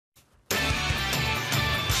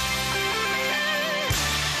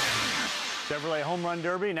Chevrolet Home Run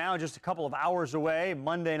Derby now just a couple of hours away.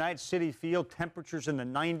 Monday night, Citi Field, temperatures in the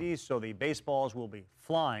 90s, so the baseballs will be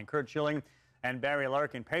flying. Curt Schilling and Barry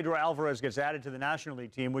Larkin. Pedro Alvarez gets added to the National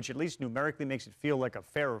League team, which at least numerically makes it feel like a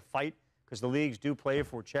fairer fight because the leagues do play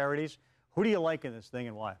for charities. Who do you like in this thing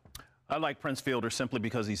and why? I like Prince Fielder simply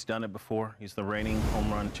because he's done it before. He's the reigning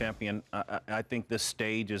home run champion. I think this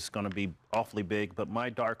stage is going to be awfully big, but my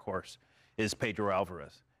dark horse is Pedro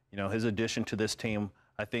Alvarez. You know, his addition to this team,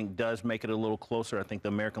 I think, does make it a little closer. I think the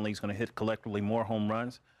American League is going to hit collectively more home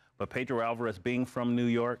runs. But Pedro Alvarez, being from New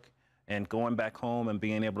York and going back home and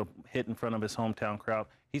being able to hit in front of his hometown crowd,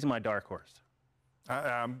 he's my dark horse.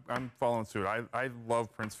 I'm following suit. I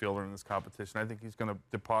love Prince Fielder in this competition. I think he's going to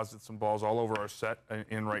deposit some balls all over our set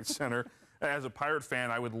in right center. As a Pirate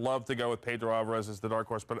fan, I would love to go with Pedro Alvarez as the dark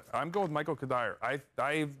horse, but I'm going with Michael Kadire.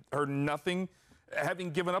 I've heard nothing.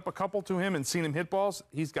 Having given up a couple to him and seen him hit balls,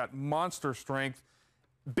 he's got monster strength.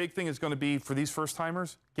 Big thing is going to be for these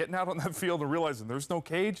first-timers, getting out on that field and realizing there's no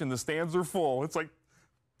cage and the stands are full. It's like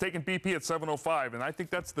taking BP at 7:05, and I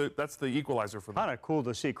think that's the equalizer for them. Kind of cool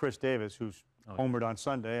to see Chris Davis, who's homered on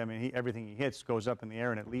Sunday. I mean, everything he hits goes up in the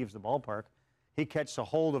air and it leaves the ballpark. He catches a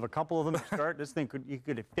hold of a couple of them to start. This thing you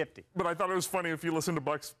could hit 50. But I thought it was funny if you listen to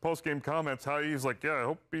Buck's post-game comments, how he's like, yeah, I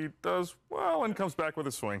hope he does well and comes back with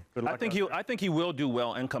a swing. I think he will do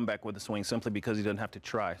well and come back with a swing simply because he doesn't have to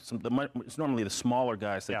try. It's normally the smaller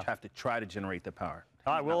guys that have to try to generate the power.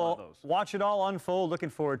 All right, we'll watch it all unfold. Looking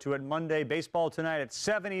forward to it. Monday, baseball tonight at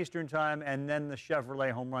 7 Eastern Time, and then the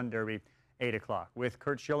Chevrolet Home Run Derby, 8 o'clock. With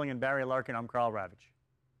Curt Schilling and Barry Larkin, I'm Carl Ravitch.